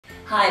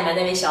Hi, my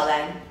name is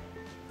ShaoLan.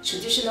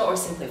 Traditional or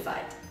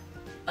simplified?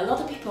 A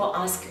lot of people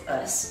ask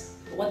us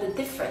what the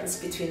difference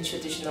between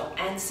traditional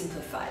and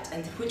simplified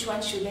and which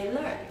one should they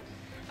learn?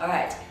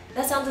 Alright,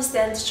 let's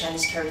understand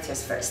Chinese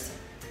characters first.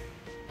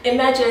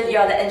 Imagine you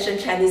are the ancient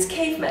Chinese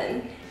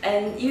caveman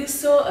and you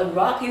saw a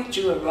rock, you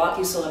drew a rock,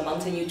 you saw a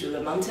mountain, you drew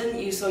a mountain,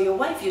 you saw your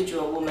wife, you drew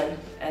a woman,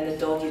 and a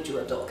dog, you drew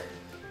a dog.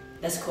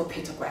 That's called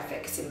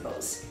pictographic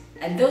symbols.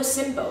 And those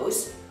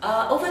symbols,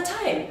 over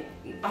time,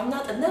 are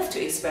not enough to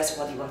express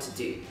what you want to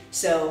do.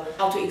 So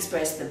how to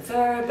express the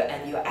verb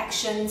and your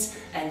actions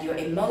and your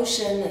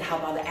emotion, and how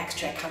about the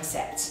abstract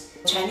concepts.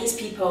 Chinese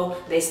people,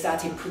 they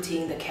started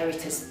putting the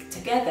characters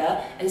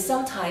together, and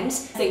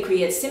sometimes they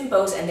create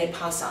symbols and they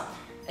pass on.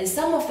 And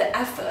some of the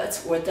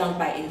efforts were done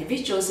by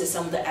individuals and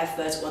some of the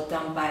efforts were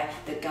done by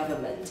the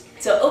government.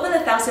 So over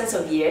the thousands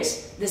of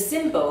years, the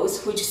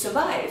symbols which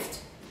survived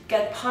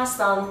get passed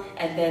on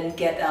and then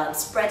get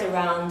spread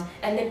around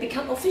and then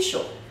become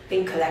official,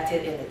 being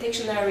collected in the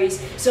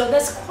dictionaries. So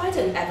that's quite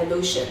an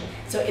evolution.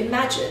 So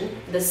imagine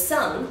the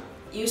sun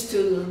used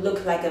to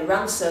look like a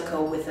round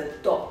circle with a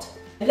dot.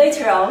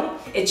 Later on,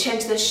 it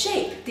changed the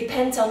shape,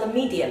 depends on the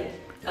medium.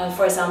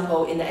 For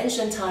example, in the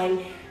ancient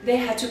time, they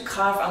had to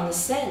carve on the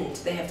sand,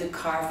 they had to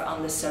carve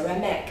on the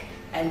ceramic,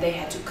 and they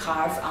had to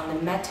carve on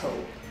the metal.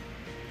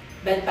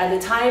 But by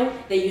the time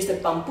they used the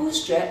bamboo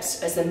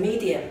strips as a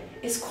medium,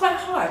 it's quite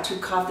hard to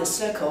carve the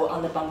circle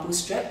on the bamboo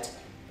strip.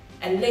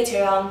 And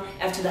later on,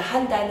 after the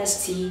Han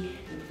Dynasty,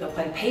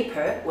 when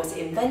paper was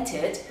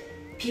invented,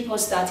 people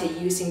started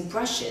using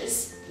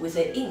brushes with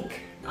the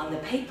ink on the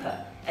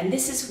paper. And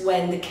this is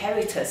when the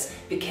characters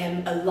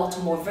became a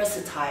lot more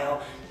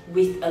versatile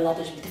with a lot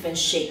of different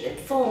shapes and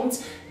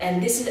forms.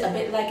 And this is a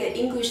bit like in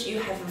English, you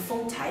have a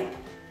font type.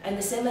 And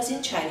the same as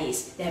in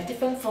Chinese, they have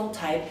different font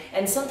type,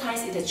 and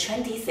sometimes it's a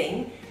trendy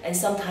thing, and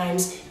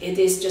sometimes it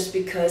is just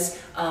because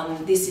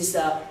this is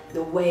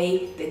the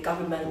way the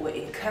government will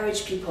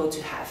encourage people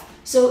to have.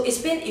 So it's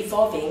been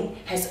evolving,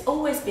 has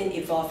always been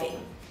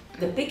evolving.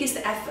 The biggest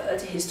effort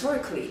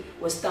historically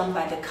was done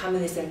by the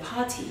Communist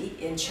Party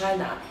in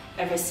China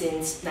ever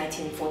since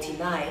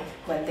 1949,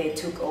 when they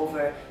took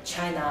over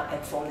China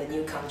and formed a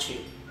new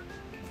country.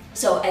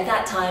 So at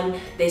that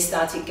time, they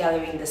started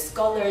gathering the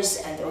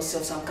scholars and also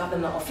some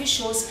government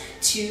officials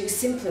to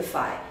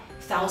simplify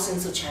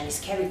thousands of Chinese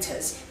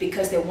characters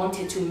because they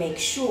wanted to make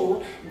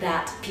sure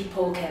that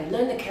people can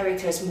learn the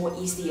characters more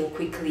easily and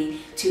quickly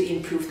to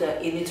improve the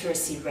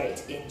illiteracy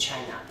rate in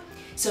China.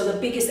 So the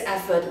biggest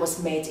effort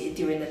was made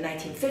during the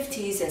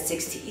 1950s and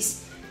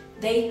 60s.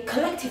 They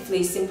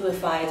collectively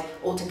simplified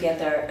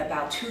altogether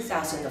about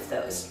 2,000 of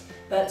those.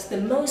 But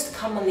the most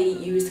commonly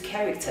used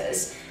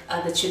characters,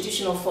 the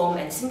traditional form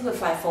and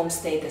simplified form,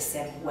 stay the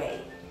same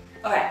way.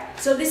 Alright,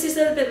 so this is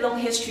a little bit long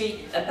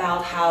history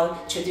about how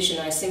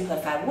traditional and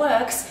simplified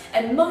works,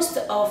 and most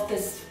of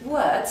the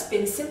words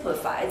being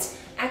simplified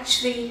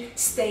actually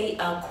stay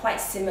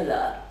quite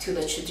similar to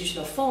the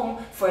traditional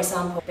form. For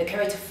example, the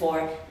character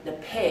for the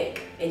pig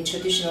in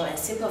traditional and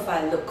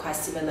simplified look quite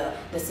similar,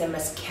 the same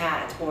as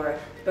cat or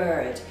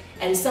bird.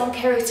 And some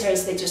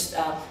characters, they just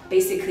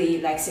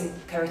basically like some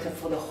character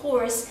for the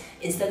horse,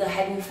 instead of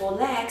having 4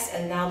 legs,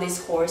 and now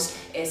this horse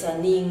is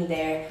kneeling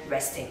there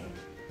resting.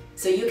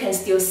 So you can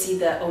still see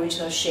the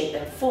original shape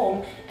and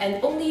form,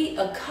 and only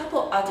a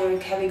couple other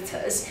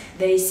characters,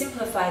 they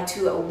simplify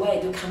to a way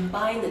to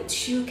combine the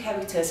 2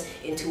 characters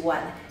into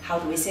one. How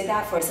do we say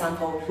that? For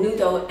example,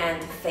 noodle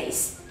and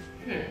face.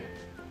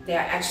 They are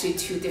actually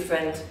 2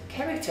 different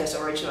characters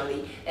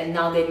originally, and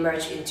now they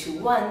merge into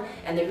one.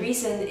 And the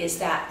reason is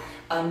that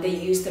they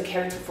use the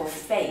character for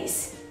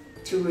face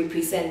to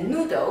represent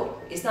noodle.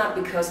 It's not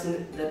because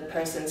the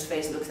person's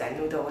face looks like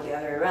noodle or the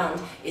other way around,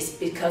 it's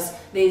because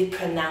they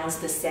pronounce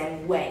the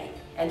same way.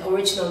 And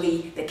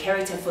originally, the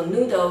character for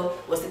noodle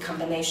was the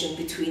combination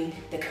between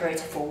the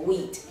character for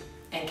wheat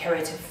and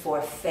character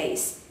for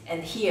face.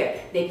 And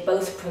here, they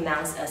both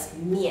pronounce as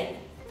mian.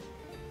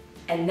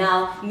 And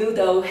now,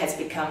 noodle has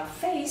become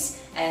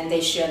face, and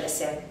they share the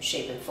same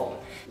shape and form.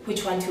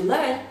 Which one to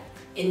learn?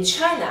 In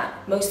China,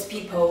 most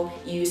people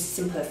use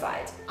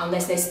simplified,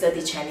 unless they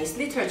study Chinese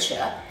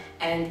literature,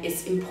 and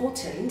it's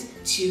important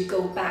to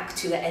go back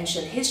to the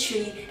ancient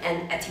history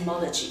and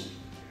etymology.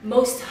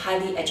 Most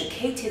highly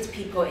educated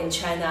people in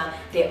China,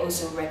 they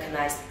also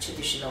recognize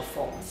traditional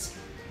forms.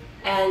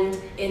 And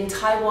in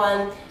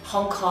Taiwan,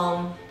 Hong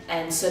Kong,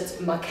 and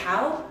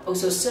Macau,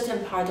 also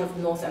certain part of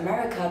North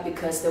America,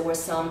 because there were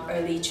some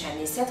early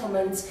Chinese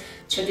settlements,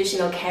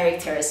 traditional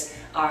characters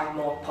are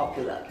more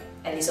popular,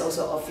 and it's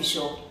also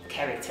official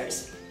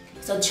characters.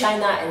 So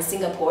China and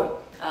Singapore,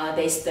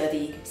 they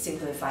study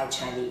Simplified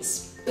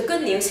Chinese. The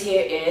good news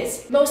here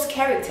is most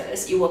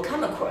characters you will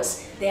come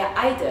across, they are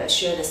either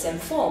share the same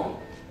form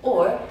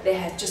or they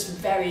have just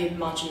very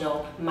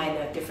marginal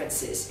minor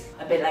differences,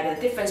 a bit like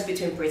the difference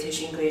between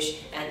British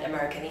English and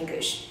American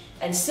English.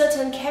 And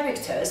certain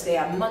characters, they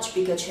are much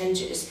bigger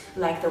changes,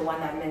 like the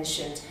one I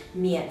mentioned,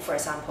 mian, for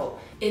example.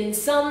 In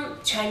some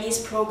Chinese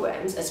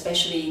programs,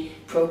 especially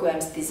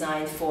programs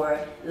designed for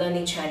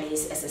learning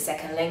Chinese as a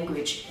second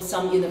language,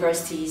 some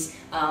universities,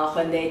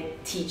 when they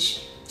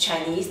teach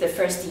Chinese, the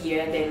first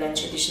year they learn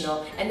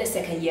traditional, and the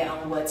second year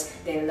onwards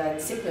they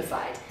learn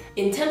simplified.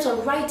 In terms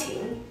of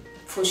writing,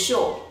 for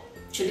sure,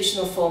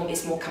 traditional form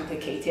is more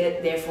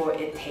complicated, therefore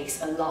it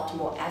takes a lot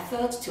more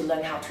effort to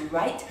learn how to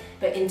write.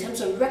 But in terms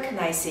of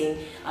recognizing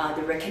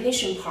the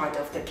recognition part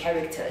of the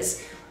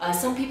characters,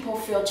 some people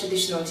feel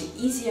traditional is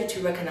easier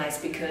to recognize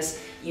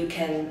because you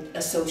can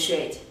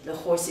associate the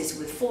horses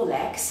with 4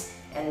 legs,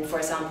 and for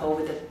example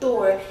with the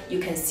door, you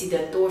can see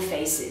the door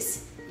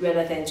faces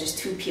rather than just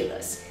 2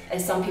 pillars. And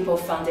some people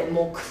found it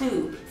more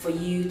clue for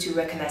you to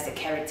recognize the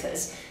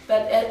characters.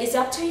 But it's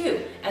up to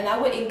you, and I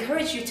would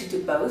encourage you to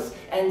do both,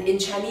 and in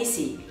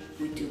Chineasy,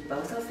 we do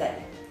both of them.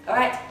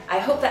 Alright, I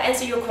hope that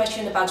answered your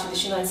question about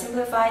traditional and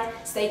simplified.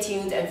 Stay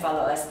tuned and follow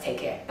us. Take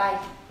care. Bye!